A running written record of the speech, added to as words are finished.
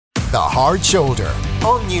The Hard Shoulder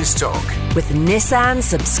on Newstalk. With Nissan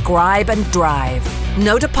Subscribe and Drive.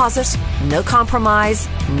 No deposit, no compromise,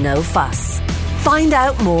 no fuss. Find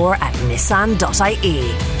out more at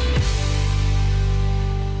nissan.ie.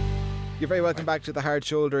 You're very welcome back to The Hard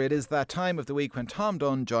Shoulder. It is that time of the week when Tom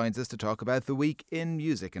Dunn joins us to talk about the week in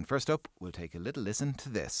music. And first up, we'll take a little listen to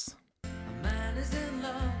this. A man is in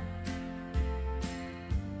love.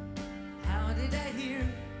 How did I hear?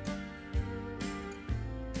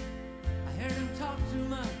 I heard him talk too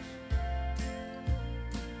much.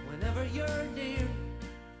 Whenever you're near.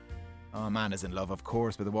 Oh, Man Is In Love, of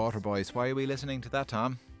course, with the Waterboys. Why are we listening to that,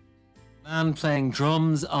 Tom? Man playing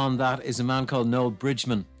drums on that is a man called Noel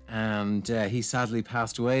Bridgman. And he sadly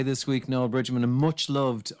passed away this week. Noel Bridgman, a much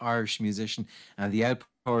loved Irish musician, and the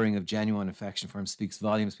outpouring of genuine affection for him speaks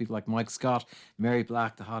volumes. People like Mike Scott, Mary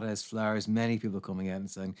Black, the Hot House Flowers, many people coming out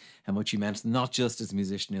and saying how much he meant, not just as a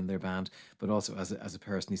musician in their band, but also as a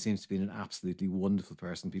person. He seems to be an absolutely wonderful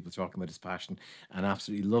person. People talking about his passion and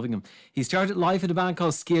absolutely loving him. He started life in a band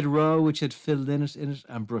called Skid Row, which had Phil Lynott in it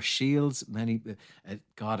and Bruce Shields. I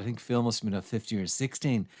think Phil must have been 15 or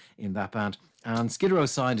 16 in that band. And Skid Row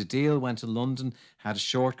signed a deal, went to London, had a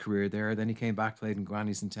short career there. Then he came back, played in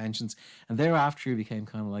Granny's Intentions. And thereafter he became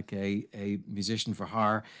kind of like a musician for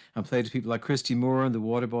hire and played to people like Christy Moore and the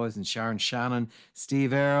Waterboys and Sharon Shannon,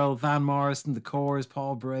 Steve Earle, Van Morrison, The Corrs,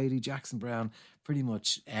 Paul Brady, Jackson Browne, pretty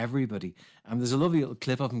much everybody. And there's a lovely little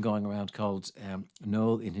clip of him going around called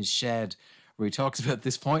Noel in His Shed, where he talks about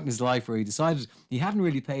this point in his life where he decided he hadn't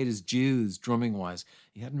really paid his dues drumming wise.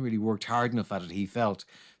 He hadn't really worked hard enough at it, he felt.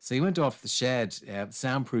 So he went off the shed,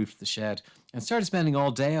 soundproofed the shed, and started spending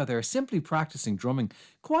all day out there simply practicing drumming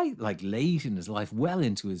quite like late in his life, well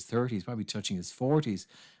into his 30s, probably touching his 40s,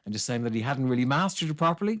 and just saying that he hadn't really mastered it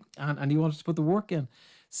properly and he wanted to put the work in.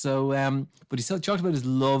 So, but he talked about his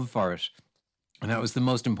love for it. And that was the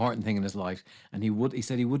most important thing in his life. And he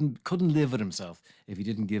said he couldn't live with himself if he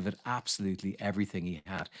didn't give it absolutely everything he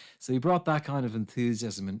had. So he brought that kind of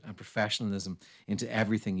enthusiasm and professionalism into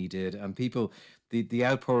everything he did. And people, the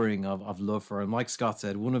outpouring of love for him, like Scott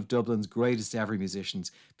said, one of Dublin's greatest ever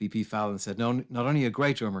musicians, B.P. Fallon, said, no, not only a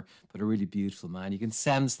great drummer, but a really beautiful man. You can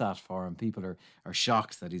sense that for him. People are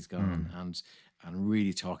shocked that he's gone and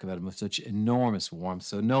really talk about him with such enormous warmth.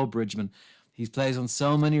 So Noel Bridgman, he plays on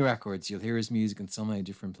so many records. You'll hear his music in so many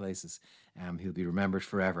different places. He'll be remembered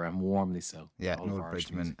forever, and warmly so. Yeah, Noel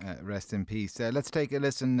Bridgman, rest in peace. Let's take a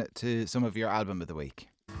listen to some of your album of the week.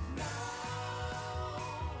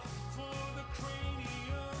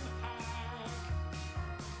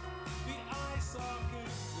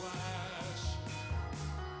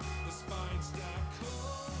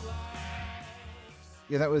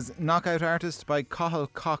 Yeah, that was Knockout Artist by Cathal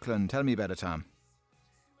Coughlan. Tell me about it, Tom.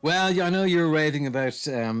 Well, I know you're raving about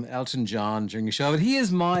Elton John during your show, but he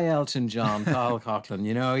is my Elton John, Cathal Coughlan.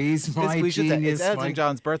 You know, he's my genius. It's Elton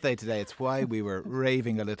John's birthday today. It's why we were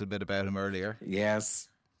raving a little bit about him earlier. Yes.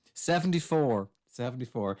 74.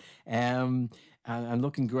 And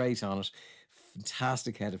looking great on it.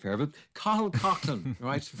 Fantastic head of hair. But Cathal Coughlan,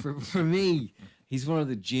 right, for me, he's one of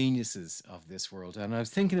the geniuses of this world. And I was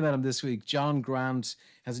thinking about him this week. John Grant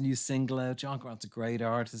has a new single out. John Grant's a great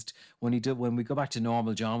artist. When we go back to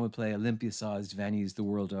normal, John would play Olympia-sized venues the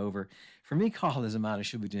world over. For me, Cathal is a man who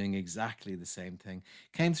should be doing exactly the same thing.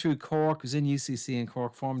 Came through Cork, was in UCC in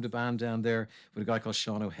Cork, formed a band down there with a guy called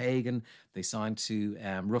Sean O'Hagan. They signed to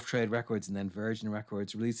Rough Trade Records and then Virgin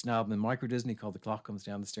Records, released an album in Micro Disney called The Clock Comes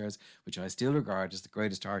Down the Stairs, which I still regard as the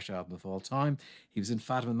greatest Irish album of all time. He was in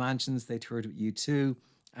Fatima Mansions. They toured with U2.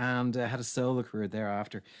 And had a solo career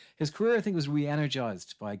thereafter. His career, I think, was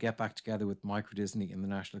re-energised by a get back together with Micro Disney in the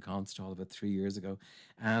National Concert Hall about 3 years ago.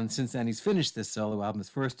 And since then, he's finished this solo album, his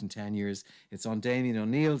first in 10 years. It's on Damien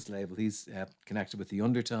O'Neill's label. He's connected with the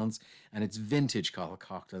Undertones, and it's vintage Cathal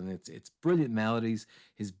Coughlan. It's brilliant melodies,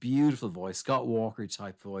 his beautiful voice, Scott Walker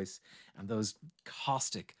type voice, and those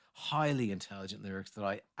caustic, highly intelligent lyrics that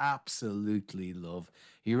I absolutely love.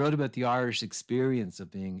 He wrote about the Irish experience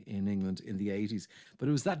of being in England in the 80s, but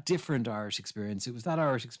it was that different Irish experience. It was that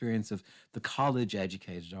Irish experience of the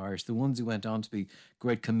college-educated Irish, the ones who went on to be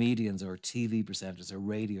great comedians or TV presenters or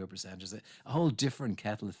radio presenters, a whole different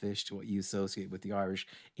kettle of fish to what you associate with the Irish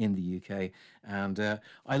in the UK. And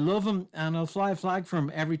I love him, and I'll fly a flag for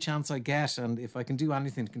him every chance I get, and if I can do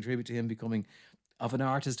anything to contribute to him becoming of an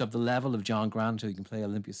artist of the level of John Grant, who can play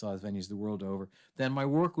Olympia-sized venues the world over, then my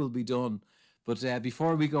work will be done. But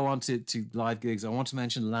before we go on to live gigs, I want to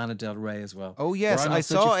mention Lana Del Rey as well. Oh, yes. I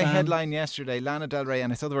saw a headline yesterday, Lana Del Rey,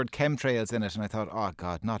 and I saw the word chemtrails in it, and I thought, oh,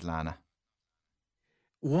 God, not Lana.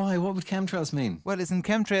 Why? What would chemtrails mean? Well, isn't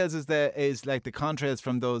chemtrails is like the contrails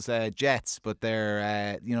from those jets, but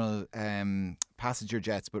they're, passenger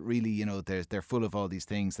jets, but really, they're full of all these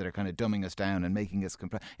things that are kind of dumbing us down and making us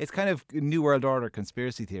it's kind of New World Order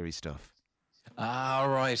conspiracy theory stuff. Ah,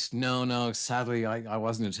 right. No. Sadly, I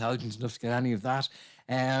wasn't intelligent enough to get any of that.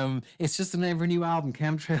 It's just the name of a new album,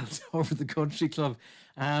 Chemtrails Over the Country Club.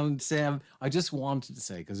 And I just wanted to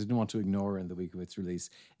say, because I didn't want to ignore her in the week of its release,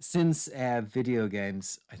 since video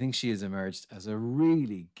games, I think she has emerged as a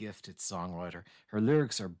really gifted songwriter. Her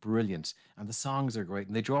lyrics are brilliant and the songs are great,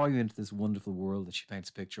 and they draw you into this wonderful world that she paints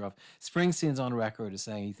a picture of. Springsteen's on record as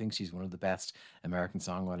saying he thinks she's one of the best American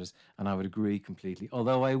songwriters, and I would agree completely.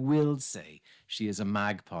 Although I will say she is a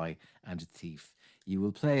magpie and a thief. You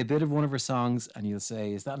will play a bit of one of her songs and you'll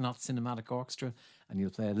say, is that not Cinematic Orchestra? And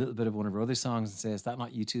you'll play a little bit of one of her other songs and say, is that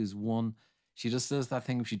not U2's One? She just does that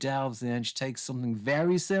thing where she delves in, she takes something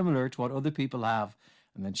very similar to what other people have,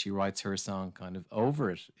 and then she writes her song kind of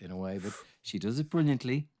over it in a way, but she does it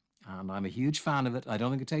brilliantly, and I'm a huge fan of it. I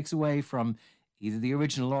don't think it takes away from either the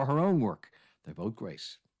original or her own work. They're both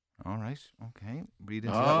great. All right, okay. Read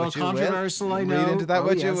into that what you will. Controversial, I know. Read into that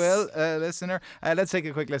what you yes. will, listener. Let's take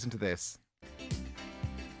a quick listen to this.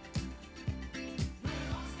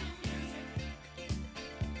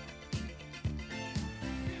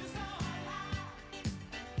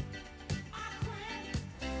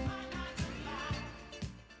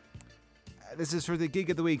 This is for the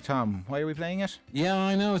gig of the week, Tom. Why are we playing it? Yeah,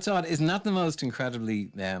 I know, it's odd. Isn't that the most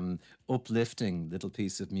incredibly uplifting little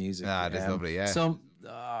piece of music? Ah, it is lovely, yeah. So,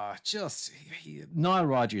 Nile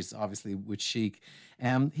Rodgers, obviously, with Chic.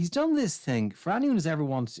 He's done this thing for anyone who's ever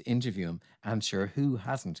wanted to interview him, and sure, who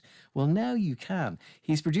hasn't? Well, now you can.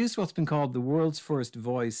 He's produced what's been called the world's first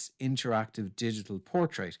voice interactive digital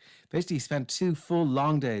portrait. Basically, he spent 2 full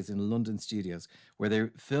long days in London studios where they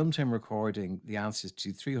filmed him recording the answers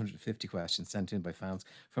to 350 questions sent in by fans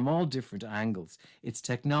from all different angles. It's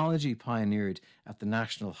technology pioneered at the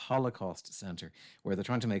National Holocaust Centre, where they're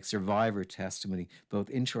trying to make survivor testimony both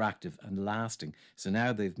interactive and lasting. So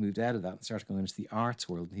now they've moved out of that and started going into the arts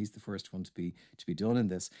world, and he's the first one to be done in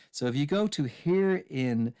this. So if you go to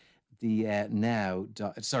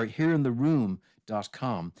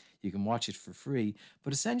hereintheroom.com, you can watch it for free.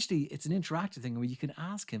 But essentially, it's an interactive thing where you can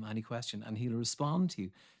ask him any question and he'll respond to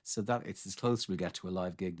you. So that it's as close as we'll get to a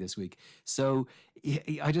live gig this week. So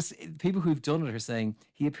people who've done it are saying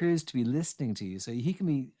he appears to be listening to you. So he can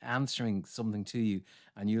be answering something to you,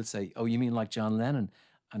 and you'll say, "Oh, you mean like John Lennon?"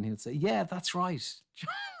 And he'll say, "Yeah, that's right,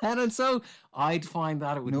 John Lennon." So I'd find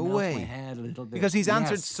that it would melt my head a little bit. Because he's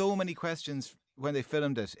answered so many questions when they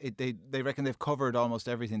filmed it. They reckon they've covered almost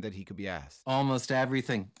everything that he could be asked. Almost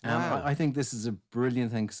everything. Wow. I think this is a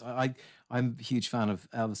brilliant thing, because I'm a huge fan of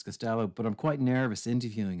Elvis Costello, but I'm quite nervous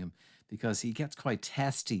interviewing him because he gets quite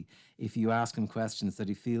testy if you ask him questions that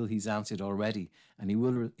he feels he's answered already, and he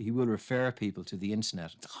will refer people to the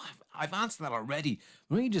internet. "Oh, I've answered that already.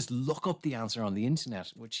 Why don't you just look up the answer on the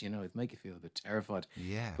internet?" Which, it'd make you feel a bit terrified.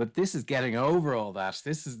 Yeah. But this is getting over all that.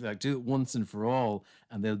 This is like, do it once and for all,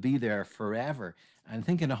 and they'll be there forever. And I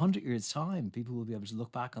think in 100 years' time, people will be able to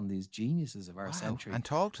look back on these geniuses of our century and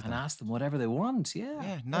talk to them and ask them whatever they want. Yeah.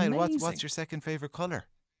 Yeah, Niall, what's Amazing. your second favourite colour?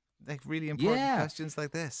 Like really important questions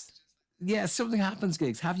like this. Yeah, Something Happens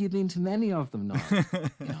gigs. Have you been to many of them now?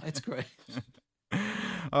 It's great.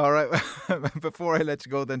 All right. Before I let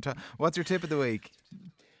you go then, Tom, what's your tip of the week?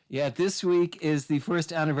 Yeah, this week is the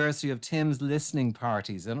first anniversary of Tim's listening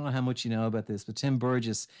parties. I don't know how much you know about this, but Tim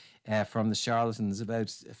Burgess from The Charlatans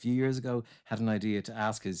about a few years ago had an idea to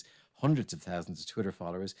ask his hundreds of thousands of Twitter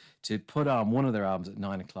followers to put on one of their albums at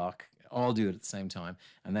 9 o'clock, all do it at the same time,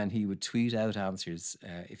 and then he would tweet out answers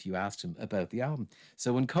if you asked him about the album.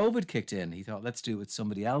 So when COVID kicked in, he thought, let's do it with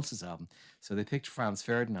somebody else's album. So they picked Franz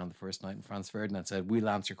Ferdinand the first night, and Franz Ferdinand said, "We'll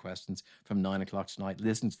answer questions from 9 o'clock tonight.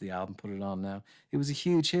 Listen to the album, put it on now." It was a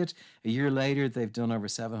huge hit. A year later, they've done over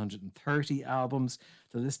 730 albums.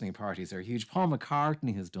 The listening parties are huge. Paul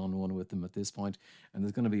McCartney has done one with them at this point, and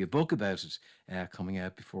there's going to be a book about it coming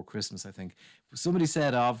out before Christmas, I think. Somebody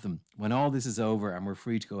said of them, when all this is over and we're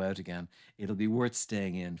free to go out again, it'll be worth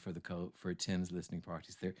staying in for Tim's listening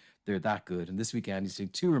parties. They're that good. And this weekend he's doing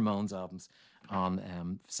 2 Ramones albums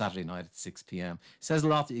on Saturday night at 6 p.m. Says a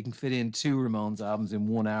lot that you can fit in 2 Ramones albums in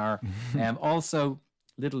 1 hour. Also,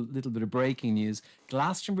 little bit of breaking news.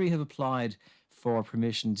 Glastonbury have applied for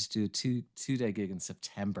permission to do a two-day gig in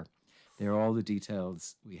September. They're all the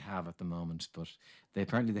details we have at the moment, but they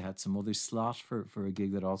had some other slot for a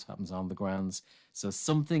gig that also happens on the grounds. So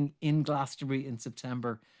something in Glastonbury in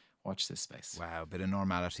September. Watch this space. Wow, a bit of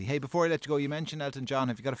normality. Hey, before I let you go, you mentioned Elton John.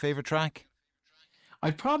 Have you got a favourite track?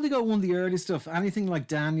 I'd probably go one of the early stuff, anything like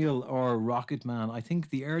Daniel or Rocket Man. I think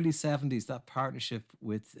the early 70s, that partnership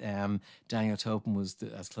with Daniel Topin was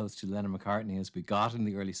as close to Lennon McCartney as we got in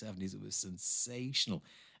the early 70s. It was sensational.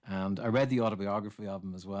 And I read the autobiography of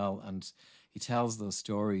him as well, and he tells those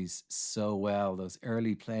stories so well. Those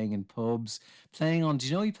early playing in pubs, playing on, do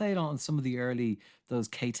you know he played on some of the early, those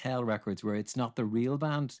K-Tel records where it's not the real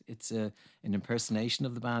band, it's an impersonation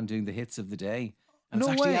of the band doing the hits of the day. And No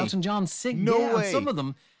it's actually way. Elton John singing. No yeah, way. On some of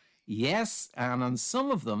them, yes, and on some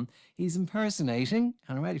of them, he's impersonating,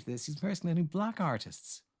 and I'm ready for this, he's impersonating black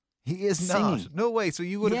artists. He is not. Singing. No way. So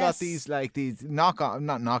you would have got Yes. these like these knockoff,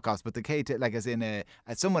 not knockoffs, but the like as in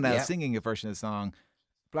someone else Yeah. singing a version of the song,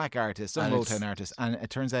 black artist, some And it's- Motown artist, and it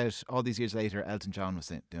turns out all these years later, Elton John was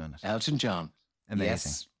doing it. Elton John. Amazing.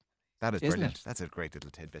 Yes. That is Isn't brilliant. it? That's a great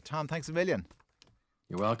little tidbit. Tom, thanks a million.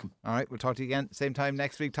 You're welcome. All right, we'll talk to you again same time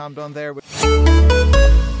next week. Tom Dunn there.